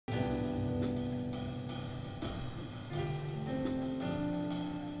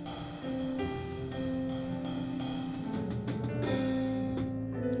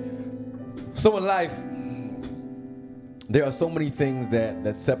So in life, there are so many things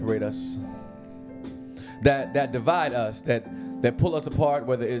that separate us, that divide us, that pull us apart,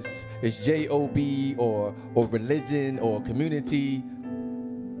 whether it's J-O-B or religion or community.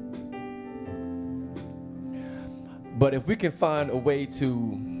 But if we can find a way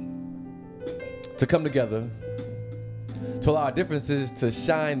to come together, to allow our differences to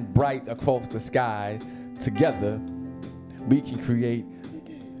shine bright across the sky together, we can create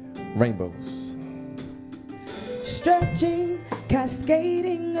rainbows. Stretching,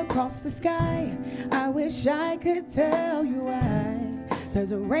 cascading across the sky. I wish I could tell you why.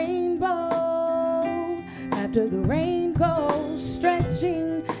 There's a rainbow after the rain goes.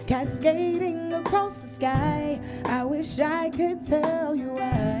 Stretching, cascading across the sky. I wish I could tell you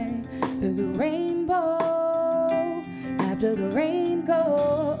why. There's a rainbow after the rain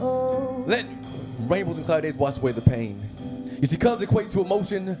goes. Let rainbows and cloudy days wash away the pain. You see, colors equate to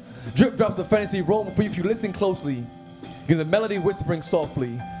emotion. Drip drops of fantasy roam for you if you listen closely. Get the melody whispering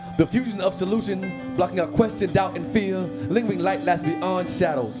softly. The fusion of solution, blocking out question, doubt, and fear. Lingering light lasts beyond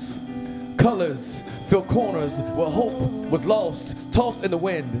shadows. Colors fill corners where hope was lost, tossed in the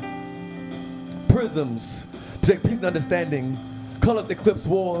wind. Prisms project peace and understanding. Colors eclipse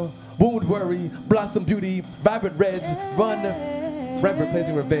war, wound worry, blossom beauty. Vibrant reds run, red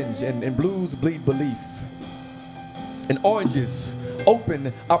replacing revenge, and blues bleed belief. And oranges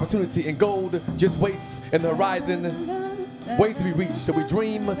open opportunity, and gold just waits in the horizon, waiting to be reached. So we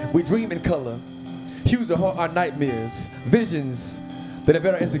dream in color. Hues are our nightmares, visions that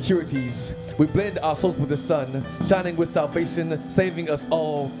avert our insecurities. We blend our souls with the sun, shining with salvation, saving us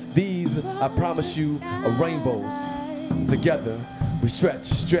all. These, I promise you, are rainbows. Together, we stretch,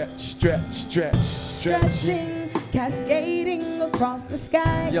 stretch, stretch, stretch, stretch. Stretching, cascading across the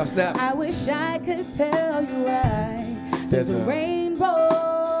sky. Yo, snap. I wish I could tell you why. There's a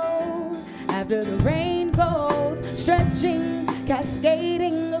rainbow after the rain goes. Stretching,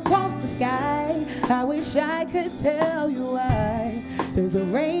 cascading across the sky. I wish I could tell you why. There's a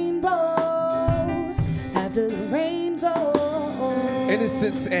rainbow after the rain goes.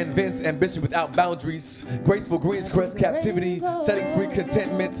 Innocence and Vince, ambition without boundaries. Graceful greens caress captivity, setting free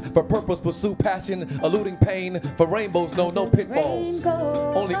contentment. For purpose, pursue passion, eluding pain. For rainbows, no pitfalls.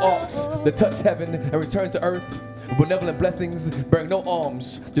 Only arcs that touch heaven and return to earth. Benevolent blessings, bearing no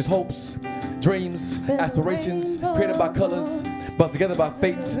arms, just hopes, dreams, aspirations, created by colors, brought together by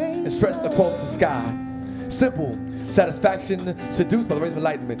fate, and stretched across the sky. Simple satisfaction, seduced by the rays of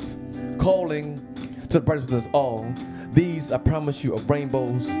enlightenment, calling to the brightest with us all. These, I promise you, are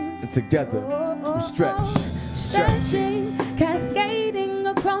rainbows, and together we stretch, stretching, cascading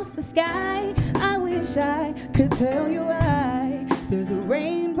across the sky. I wish I could tell you why. There's a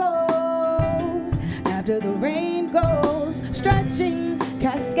rainbow after the rain goes. Stretching,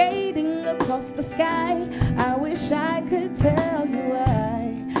 cascading across the sky. I wish I could tell you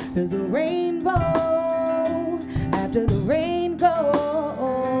why. There's a rainbow after the rain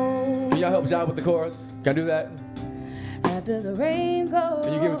goes. Can y'all help John with the chorus? Can I do that? After the rain goes.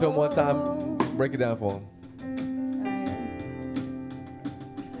 Can you give it to him one time? Break it down for him.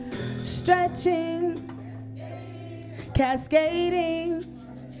 Stretching, cascading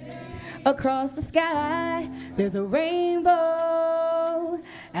across the sky. There's a rainbow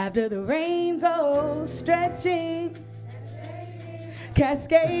after the rain goes. Stretching,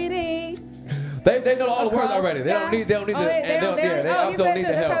 cascading. They know all the words already. They don't need the help. They don't need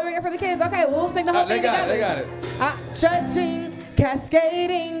the help. For the kids. Okay, we'll sing the whole thing together. They got it. Stretching,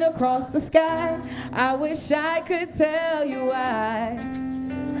 cascading across the sky. I wish I could tell you why.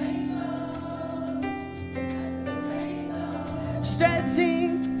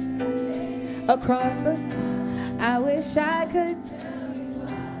 Stretching across the, I wish I could.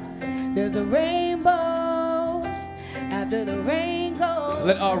 There's a rainbow after the rain goes.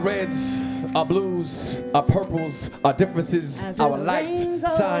 Let our reds, our blues, our purples, our differences, our light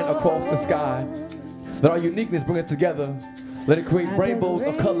shine across the sky. Let our uniqueness bring us together. Let it create rainbows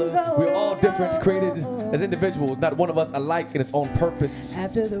of color. We're all different, created as individuals, not one of us alike in its own purpose.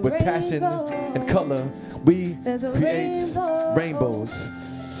 With passion and color, we create rainbows.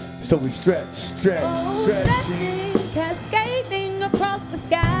 So we stretch, stretch, stretching, cascading across the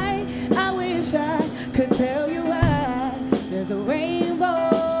sky. I wish I could tell you why. There's a rainbow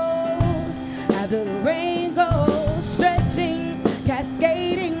after the rain goes. Stretching,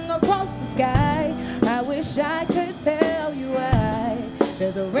 cascading across the sky. I wish I could tell you why.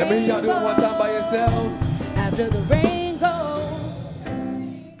 There's a rainbow. Let me y'all do it one time by yourself. After the rain goes.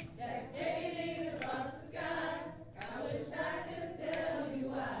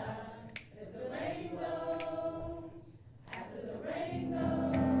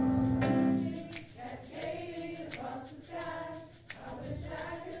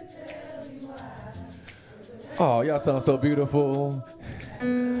 Oh, y'all sound so beautiful.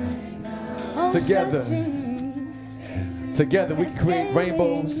 Oh, Together. stretching Together we create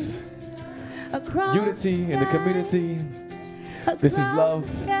rainbows, across unity in the community. This is across love,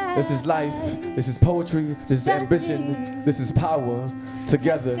 the sky. this is life, this is poetry, this is ambition, this is power.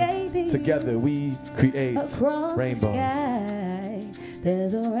 Together we create Across rainbows. the sky,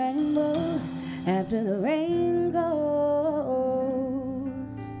 there's a rainbow after the rain goes.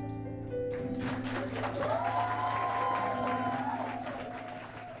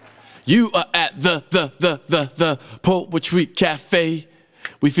 You are at the Poetry Cafe.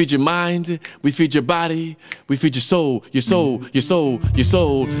 We feed your mind, we feed your body, we feed your soul, your soul, your soul, your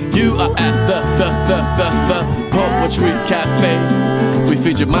soul. You are at the Poetry Cafe. We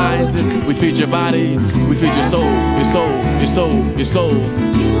feed your mind, we feed your body, we feed your soul, your soul, your soul, your soul.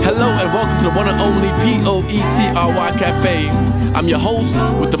 Hello and welcome to the one and only Poetry Cafe. I'm your host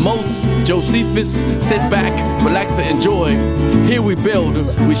with the most, Josephus. Sit back, relax and enjoy. Here we build,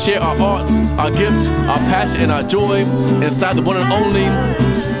 we share our arts, our gift, our passion and our joy inside the one and only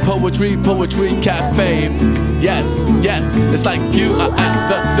Poetry Cafe. Yes, yes, it's like you are at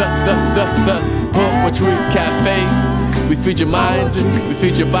the Poetry Cafe. We feed your mind, we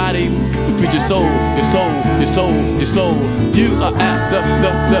feed your body, we feed your soul, your soul, your soul, your soul. You are at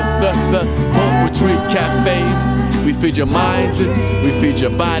the Poetry Cafe. We feed your mind, we feed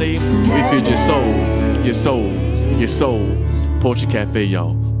your body, we feed your soul, your soul, your soul. Poetry Cafe,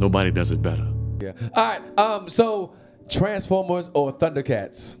 y'all. Nobody does it better. Yeah. All right. So Transformers or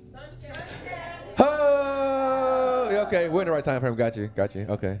Thundercats? Oh, okay, we're in the right time frame. Got you.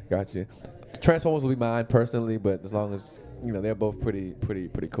 Okay, got you. Transformers will be mine personally, but as long as they're both pretty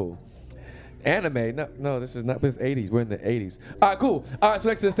cool. Anime? No, this is not. This is 80s. We're in the 80s. All right, cool. All right, so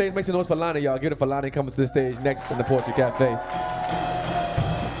next to the stage, make some noise for Lana, y'all. Get it for Lana coming to the stage next in the Poetry Cafe.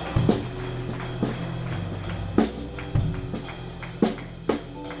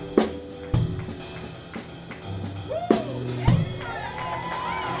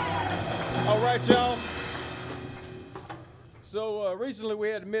 All right, y'all. So recently we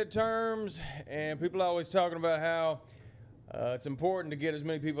had midterms, and people are always talking about how it's important to get as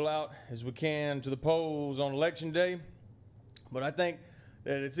many people out as we can to the polls on election day. But I think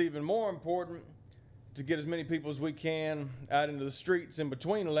that it's even more important to get as many people as we can out into the streets in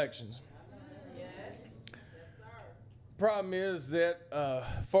between elections. Problem is that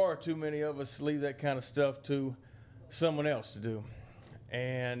far too many of us leave that kind of stuff to someone else to do.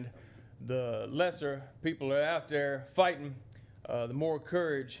 And the lesser people are out there fighting, the more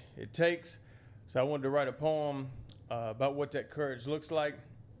courage it takes. So I wanted to write a poem about what that courage looks like.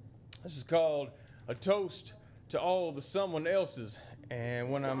 This is called A Toast to All the Someone Else's.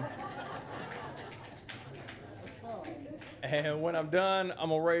 And when I'm done, I'm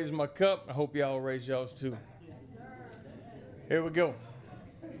gonna raise my cup. I hope y'all raise y'all's too. Here we go.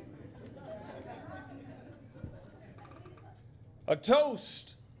 A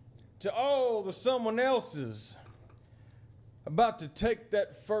toast to all the someone else's about to take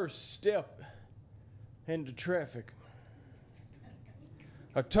that first step into traffic.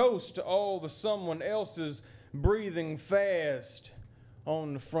 A toast to all the someone else's breathing fast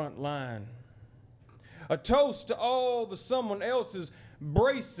on the front line. A toast to all the someone else's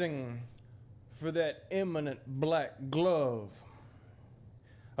bracing for that imminent black glove.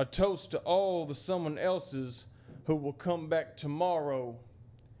 A toast to all the someone else's who will come back tomorrow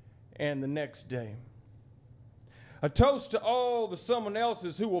and the next day. A toast to all the someone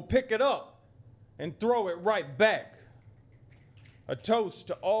else's who will pick it up and throw it right back. A toast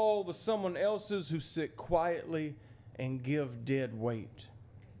to all the someone else's who sit quietly and give dead weight.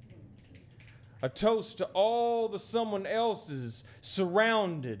 A toast to all the someone else's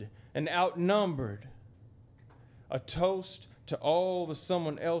surrounded and outnumbered. A toast to all the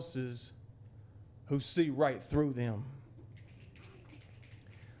someone else's who see right through them.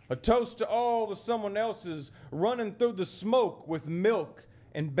 A toast to all the someone else's running through the smoke with milk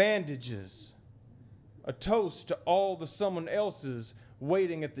and bandages. A toast to all the someone else's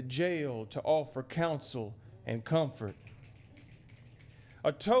waiting at the jail to offer counsel and comfort.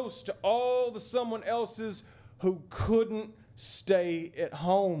 A toast to all the someone else's who couldn't stay at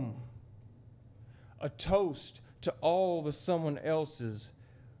home. A toast to all the someone else's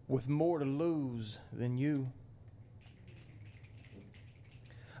with more to lose than you.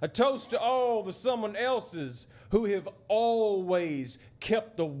 A toast to all the someone else's who have always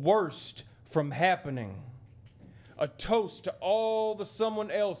kept the worst from happening. A toast to all the someone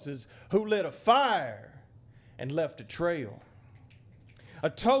else's who lit a fire and left a trail. A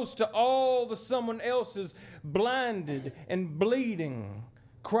toast to all the someone else's blinded and bleeding,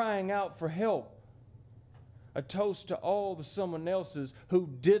 crying out for help. A toast to all the someone else's who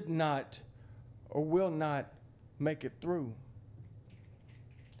did not or will not make it through.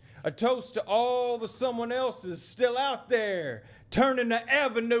 A toast to all the someone else's still out there, turning the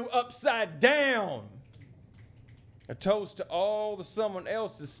avenue upside down. A toast to all the someone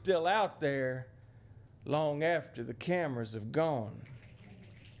else's still out there long after the cameras have gone.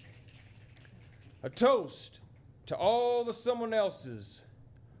 A toast to all the someone else's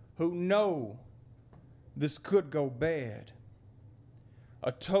who know this could go bad.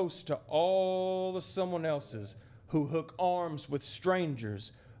 A toast to all the someone else's who hook arms with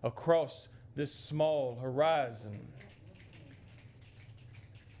strangers across this small horizon.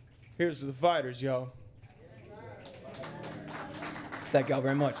 Here's to the fighters, y'all. Thank y'all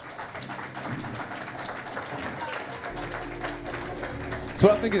very much. So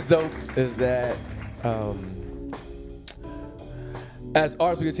what I think is dope is that as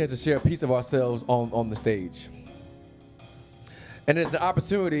artists, we get a chance to share a piece of ourselves on the stage. And it's the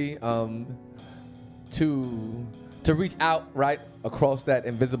opportunity to reach out right across that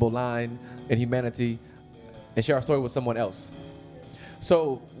invisible line in humanity and share our story with someone else.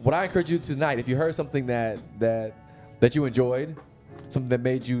 So what I encourage you tonight, if you heard something that you enjoyed, something that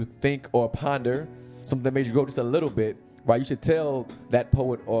made you think or ponder, something that made you grow just a little bit, right, you should tell that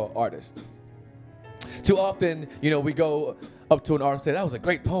poet or artist. Too often, we go up to an artist and say, that was a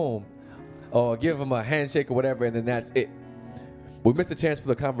great poem, or give them a handshake or whatever, and then that's it. We miss the chance for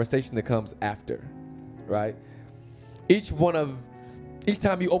the conversation that comes after, right? Each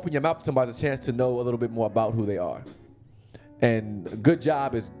time you open your mouth to somebody, it's a chance to know a little bit more about who they are. And a good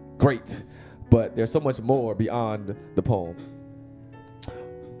job is great, but there's so much more beyond the poem.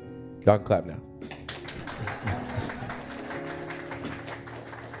 Y'all can clap now.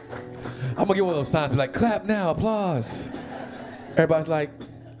 I'm gonna get one of those signs, be like, clap now, applause. Everybody's like,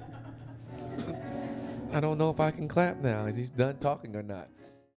 I don't know if I can clap now. Is he done talking or not?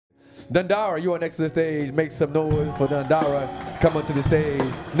 Dundara, you are next to the stage. Make some noise for Dundara. Come onto the stage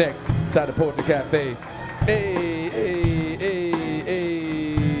next inside the Poetry Cafe. Hey, hey, hey,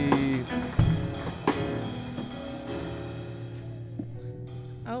 hey.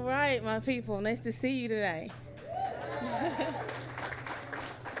 All right, my people. Nice to see you today.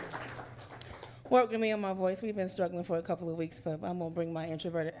 Work with me on my voice. We've been struggling for a couple of weeks, but I'm going to bring my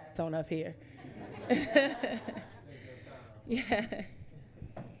introverted ass on up here. Yeah.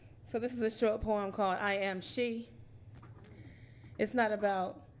 So this is a short poem called I Am She. It's not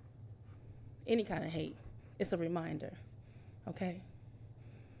about any kind of hate. It's a reminder, okay?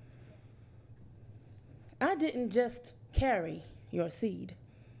 I didn't just carry your seed.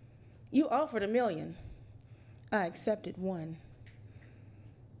 You offered 1,000,000. I accepted 1.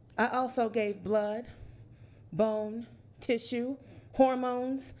 I also gave blood, bone, tissue,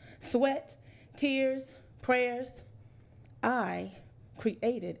 hormones, sweat, tears, prayers. I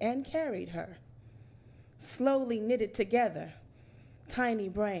created and carried her, slowly knitted together, tiny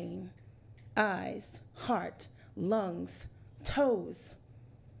brain, eyes, heart, lungs, toes,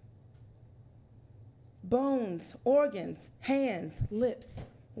 bones, organs, hands, lips,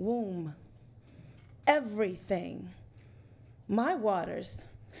 womb, everything. My waters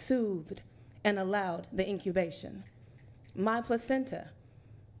soothed and allowed the incubation. My placenta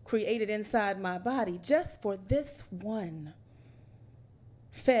created inside my body just for this one,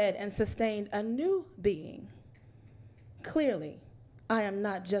 fed and sustained a new being. Clearly, I am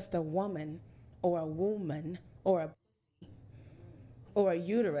not just a woman or a woman or a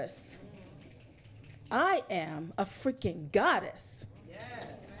uterus. I am a freaking goddess. Yes.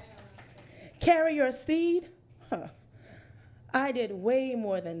 Carry your seed? Huh. I did way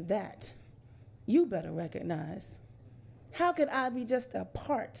more than that. You better recognize. How could I be just a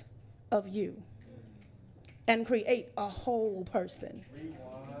part of you and create a whole person?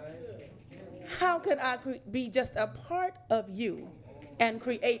 How could I be just a part of you and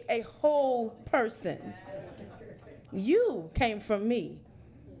create a whole person? You came from me.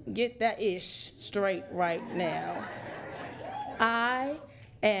 Get that ish straight right now. I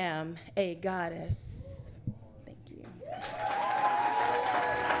am a goddess. Thank you.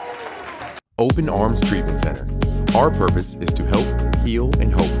 Open Arms Treatment Center. Our purpose is to help, heal,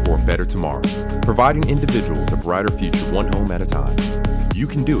 and hope for a better tomorrow, providing individuals a brighter future one home at a time. You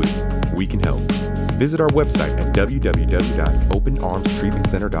can do it. We can help. Visit our website at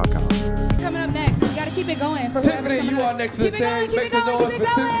www.openarmstreatmentcenter.com. Coming up next, we gotta keep it going. For Tiffany, you are next to the stage. Make some noise for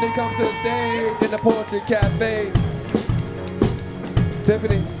Tiffany. Come to the stage in the Poetry Cafe.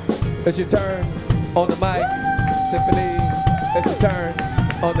 Tiffany, it's your turn on the mic. Tiffany, it's your turn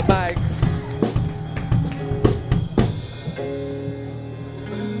on the mic.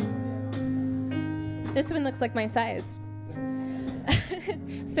 This one looks like my size.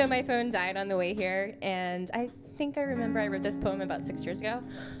 So my phone died on the way here, and I think I remember I wrote this poem about 6 years ago.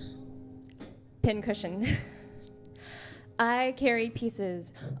 Pincushion. I carry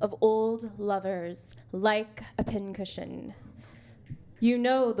pieces of old lovers like a pincushion. You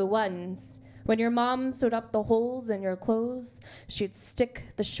know the ones. When your mom sewed up the holes in your clothes, she'd stick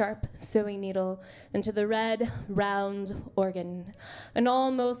the sharp sewing needle into the red, round organ, an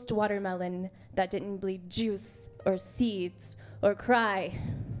almost watermelon that didn't bleed juice or seeds or cry,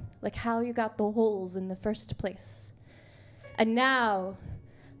 like how you got the holes in the first place. And now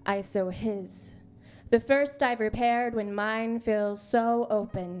I sew his, the first I've repaired when mine feels so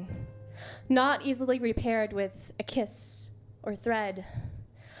open, not easily repaired with a kiss or thread.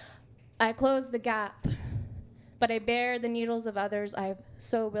 I close the gap, but I bear the needles of others I've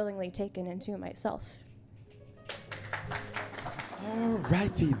so willingly taken into myself.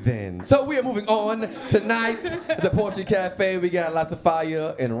 Alrighty then. So we are moving on tonight at the Poetry Cafe. We got lots of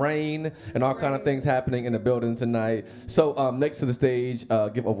fire and rain and all kind of things happening in the building tonight. So next to the stage,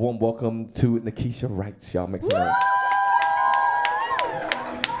 give a warm welcome to Nikisha Wright. Y'all make some noise.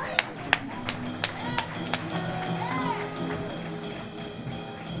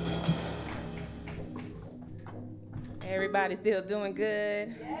 Everybody still doing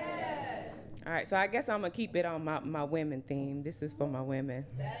good? All right, so I guess I'm gonna keep it on my women theme. This is for my women.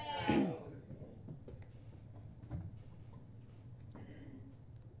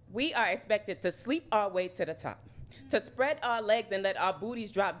 We are expected to sleep our way to the top, to spread our legs and let our booties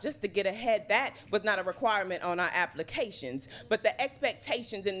drop just to get ahead. That was not a requirement on our applications, but the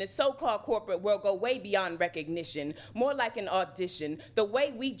expectations in this so-called corporate world go way beyond recognition, more like an audition. The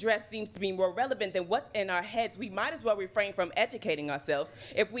way we dress seems to be more relevant than what's in our heads. We might as well refrain from educating ourselves.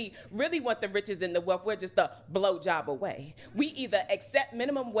 If we really want the riches and the wealth, we're just a blowjob away. We either accept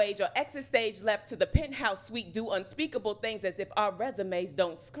minimum wage or exit stage left to the penthouse suite, do unspeakable things as if our resumes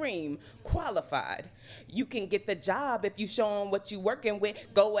don't scream qualified. You can get the job if you show them what you working with.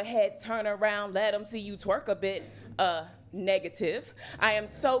 Go ahead, turn around, let them see you twerk a bit. Negative. I am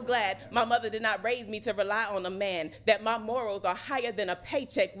so glad my mother did not raise me to rely on a man, that my morals are higher than a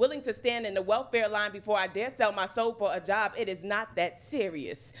paycheck, willing to stand in the welfare line before I dare sell my soul for a job. It is not that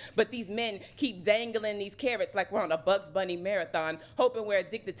serious. But these men keep dangling these carrots like we're on a Bugs Bunny marathon, hoping we're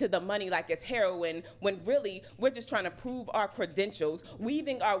addicted to the money like it's heroin, when really we're just trying to prove our credentials,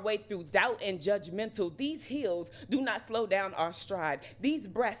 weaving our way through doubt and judgmental. These heels do not slow down our stride. These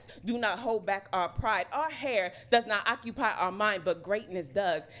breasts do not hold back our pride. Our hair does not occupy our mind, but greatness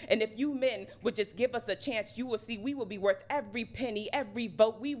does. And if you men would just give us a chance, you will see we will be worth every penny, every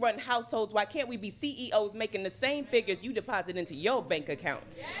vote. We run households. Why can't we be CEOs making the same figures you deposit into your bank account?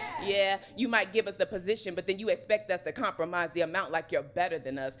 Yeah, you might give us the position, but then you expect us to compromise the amount like you're better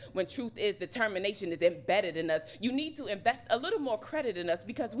than us. When truth is, determination is embedded in us. You need to invest a little more credit in us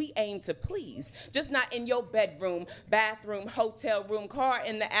because we aim to please. Just not in your bedroom, bathroom, hotel room, car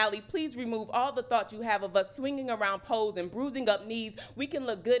in the alley. Please remove all the thought you have of us swinging around poles and bruising up knees. We can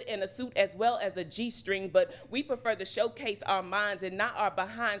look good in a suit as well as a G-string, but we prefer to showcase our minds and not our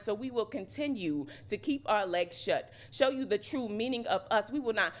behind, so we will continue to keep our legs shut. Show you the true meaning of us. We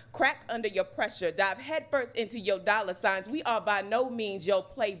will not crack under your pressure, dive headfirst into your dollar signs. We are by no means your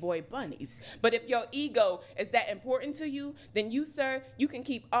Playboy bunnies. But if your ego is that important to you, then you, sir, you can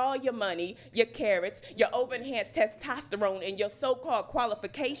keep all your money, your carrots, your over-enhanced testosterone, and your so-called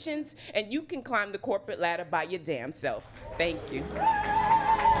qualifications, and you can climb the corporate ladder by your damn self. Thank you.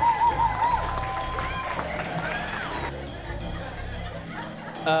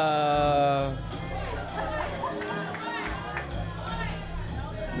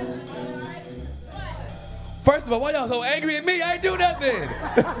 First of all, why y'all so angry at me? I ain't do nothing.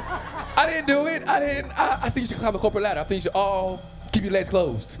 I didn't do it. I think you should climb the corporate ladder. I think you should all keep your legs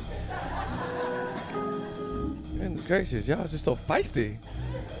closed. Goodness gracious, y'all just so feisty.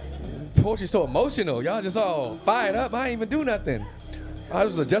 Poetry's so emotional. Y'all just all fired up. I ain't even do nothing. I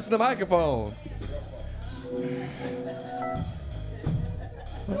was adjusting the microphone.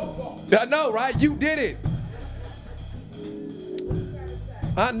 I know, right? You did it.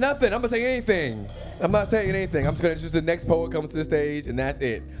 Nothing. I'm not saying anything. I'm not saying anything. I'm just gonna introduce the next poet comes to the stage, and that's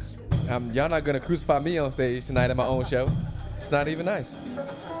it. Y'all not gonna crucify me on stage tonight at my own show. It's not even nice.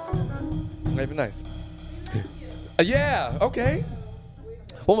 Not even nice. Yeah. Okay.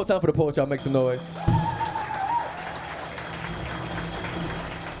 One more time for the poet, y'all make some noise.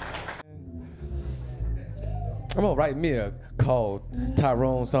 I'm gonna write me a called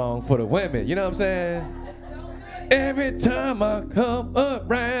Tyrone song for the women, you know what I'm saying? Every time I come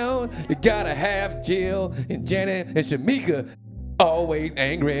around, you gotta have Jill and Janet and Shamika always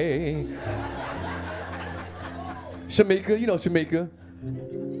angry. Shamika, you know Shamika.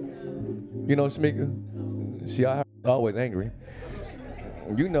 You know Shamika? She always angry.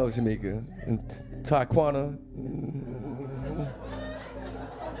 You know Shamika. And Taquana.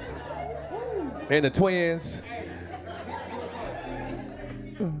 And the twins.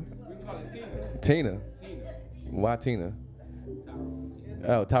 Tina. Why Tina?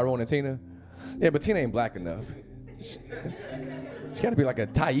 Oh, Tyrone and Tina? Yeah, but Tina ain't black enough. She gotta be like a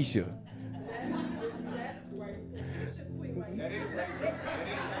Taisha.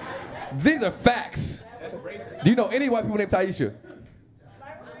 These are facts. Do you know any white people named Taisha?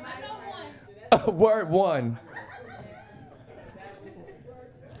 Word one.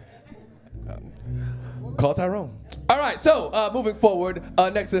 Call Tyrone. All right, so moving forward,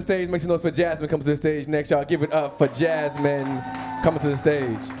 next to the stage, make some noise for Jasmine comes to the stage next. Y'all give it up for Jasmine coming to the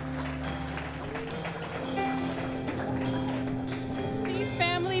stage. Peace,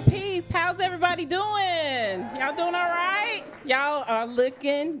 family, peace. How's everybody doing? Y'all doing all right? Y'all are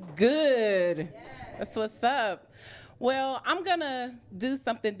looking good. That's what's up. Well, I'm gonna do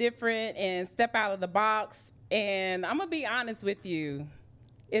something different and step out of the box, and I'm gonna be honest with you.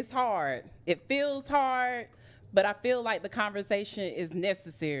 It's hard. It feels hard, but I feel like the conversation is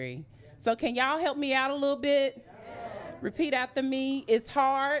necessary. So can y'all help me out a little bit? Repeat after me. It's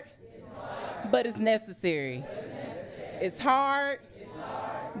hard, but it's necessary. It's hard,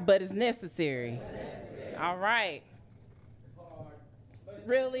 but it's necessary. All right.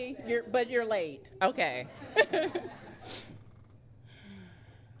 Really? But you're late. Okay.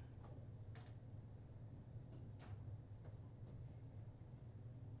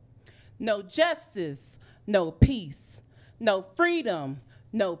 No justice, no peace. No freedom,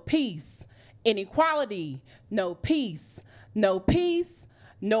 no peace. Inequality, no peace. No peace,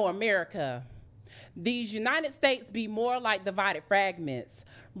 no America. These United States be more like divided fragments.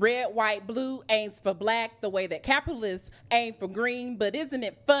 Red, white, blue aims for black the way that capitalists aim for green. But isn't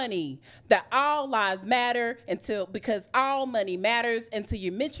it funny that all lives matter because all money matters until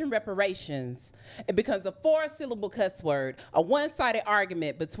you mention reparations? It becomes a 4-syllable cuss word, a one-sided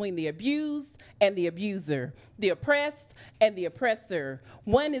argument between the abused and the abuser, the oppressed and the oppressor.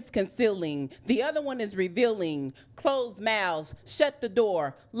 One is concealing, the other one is revealing. Closed mouths, shut the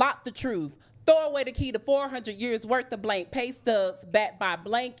door, lock the truth. Throw away the key to 400 years worth of blank pay stubs backed by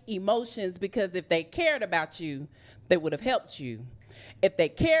blank emotions, because if they cared about you, they would have helped you. If they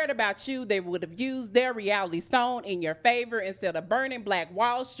cared about you, they would have used their reality stone in your favor instead of burning Black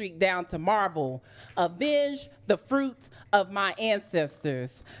Wall Street down to marble. Avenge the fruits of my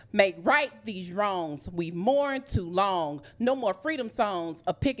ancestors. Make right these wrongs. We've mourned too long. No more freedom songs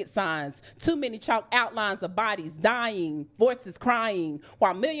or picket signs. Too many chalk outlines of bodies dying, voices crying,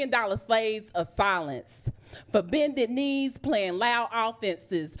 while million-dollar slaves are silenced. For bended knees playing loud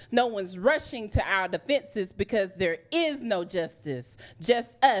offenses. No one's rushing to our defenses because there is no justice.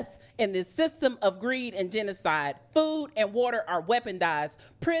 Just us in this system of greed and genocide. Food and water are weaponized.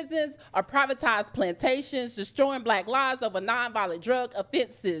 Prisons are privatized plantations, destroying Black lives over nonviolent drug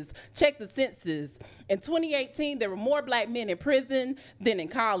offenses. Check the census. In 2018, there were more Black men in prison than in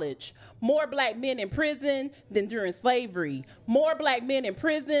college. More Black men in prison than during slavery. More Black men in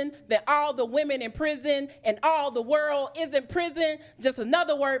prison than all the women in prison, and all the world isn't prison. Just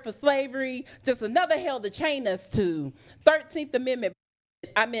another word for slavery. Just another hell to chain us to. 13th Amendment.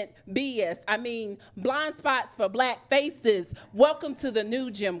 I meant BS. I mean blind spots for Black faces. Welcome to the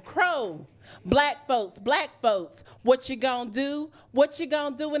new Jim Crow. Black folks, what you gonna do? What you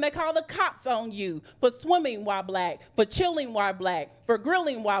gonna do when they call the cops on you for swimming while Black, for chilling while Black, for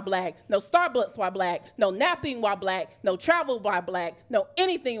grilling while Black, no Starbucks while Black, no napping while Black, no travel while Black, no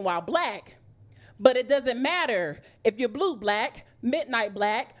anything while Black? But it doesn't matter if you're blue Black, midnight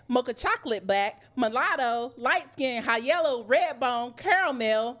Black, mocha chocolate Black, mulatto, light skin, high yellow, red bone,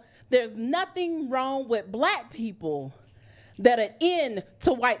 caramel. There's nothing wrong with Black people that an end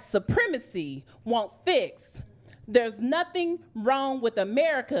to white supremacy won't fix. There's nothing wrong with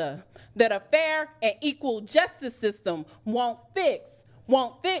America that a fair and equal justice system won't fix.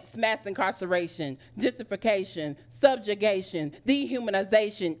 Won't fix mass incarceration, gentrification, subjugation,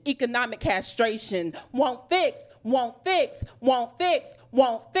 dehumanization, economic castration. Won't fix, won't fix, won't fix,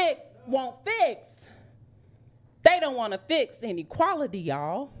 won't fix, won't fix. They don't want to fix inequality,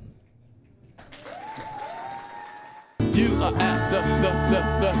 y'all. You are at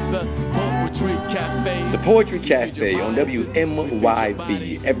the Poetry Cafe. The Poetry Cafe on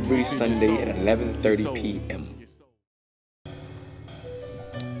WMYV every Sunday at 11:30 p.m.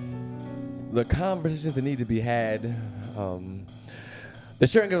 The conversations that need to be had, the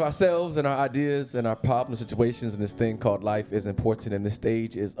sharing of ourselves and our ideas and our problems, situations, and this thing called life is important, and this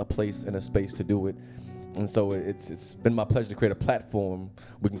stage is a place and a space to do it. And so it's been my pleasure to create a platform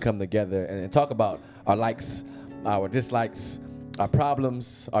we can come together and talk about our likes, our dislikes, our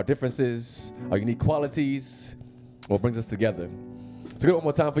problems, our differences, our unique qualities, what brings us together. So good one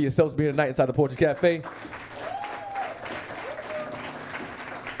more time for yourselves to be here tonight inside the Poetry Cafe.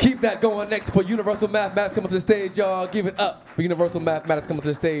 Keep that going. Next for Universal Mathematics coming to the stage, y'all. Give it up for Universal Mathematics coming to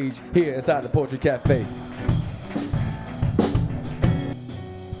the stage here inside the Poetry Cafe.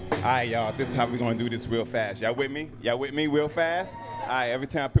 All right, y'all, this is how we're gonna do this real fast. Y'all with me? Y'all with me real fast? All right, every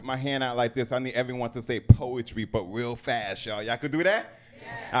time I put my hand out like this, I need everyone to say poetry, but real fast, y'all. Y'all could do that? Yeah.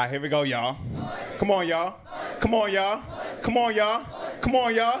 All right, here we go, y'all. Come on, y'all. Come on, y'all. Come on, y'all. Come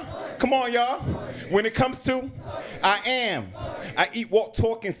on, y'all. Come on, y'all. When it comes to I eat, walk,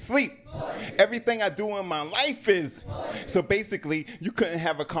 talk, and sleep. Everything I do in my life is. So basically, you couldn't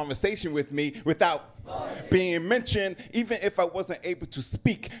have a conversation with me without being mentioned, even if I wasn't able to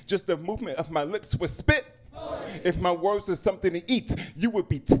speak. Just the movement of my lips would spit. If my words are something to eat, you would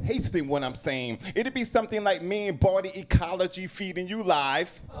be tasting what I'm saying. It'd be something like me and Body Ecology feeding you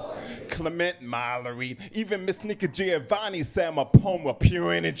live. Clement Mallory, even Miss Nika Giovanni said I'm a poem of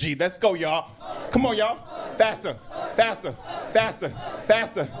pure energy. Let's go, y'all. Come on, y'all. Faster, faster, faster,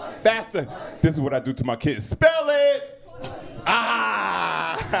 faster, faster. This is what I do to my kids. Spell it.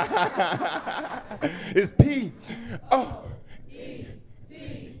 Ah! It's P-O-E-T-R-Y.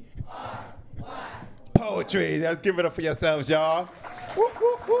 Poetry. Let's give it up for yourselves, y'all. Woo,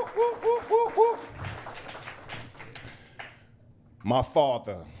 woo, woo, woo, woo, woo, woo. My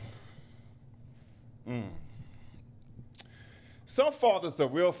father. Some fathers are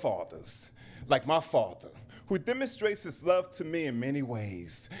real fathers, like my father, who demonstrates his love to me in many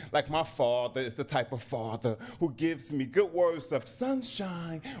ways. Like my father is the type of father who gives me good words of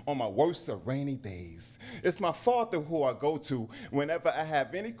sunshine on my worst of rainy days. It's my father who I go to whenever I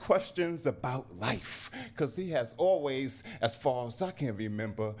have any questions about life, because he has always, as far as I can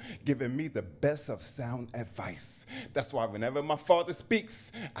remember, given me the best of sound advice. That's why whenever my father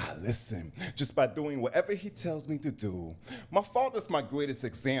speaks, I listen, just by doing whatever he tells me to do. My father's my greatest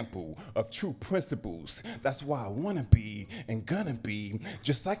example of true principles. That's why I want to be and gonna be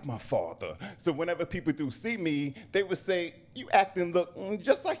just like my father. So whenever people do see me, they would say, you act and look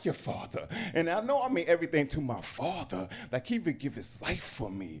just like your father. And I know I mean everything to my father. Like he would give his life for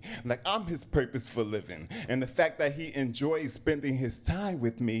me. Like I'm his purpose for living. And the fact that he enjoys spending his time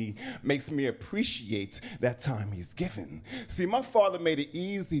with me makes me appreciate that time he's given. See, my father made it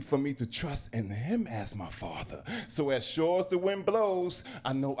easy for me to trust in him as my father. So as sure as the wind blows,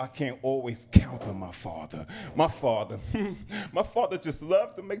 I know I can't always count on my father. My father just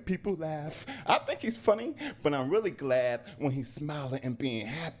loves to make people laugh. I think he's funny, but I'm really glad when he's smiling and being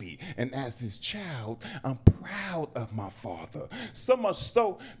happy. And as his child, I'm proud of my father. So much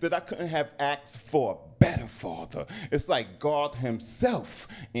so that I couldn't have asked for a better father. It's like God himself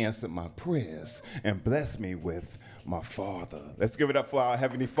answered my prayers and blessed me with my father. Let's give it up for our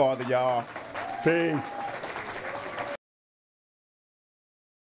Heavenly Father, y'all. Peace.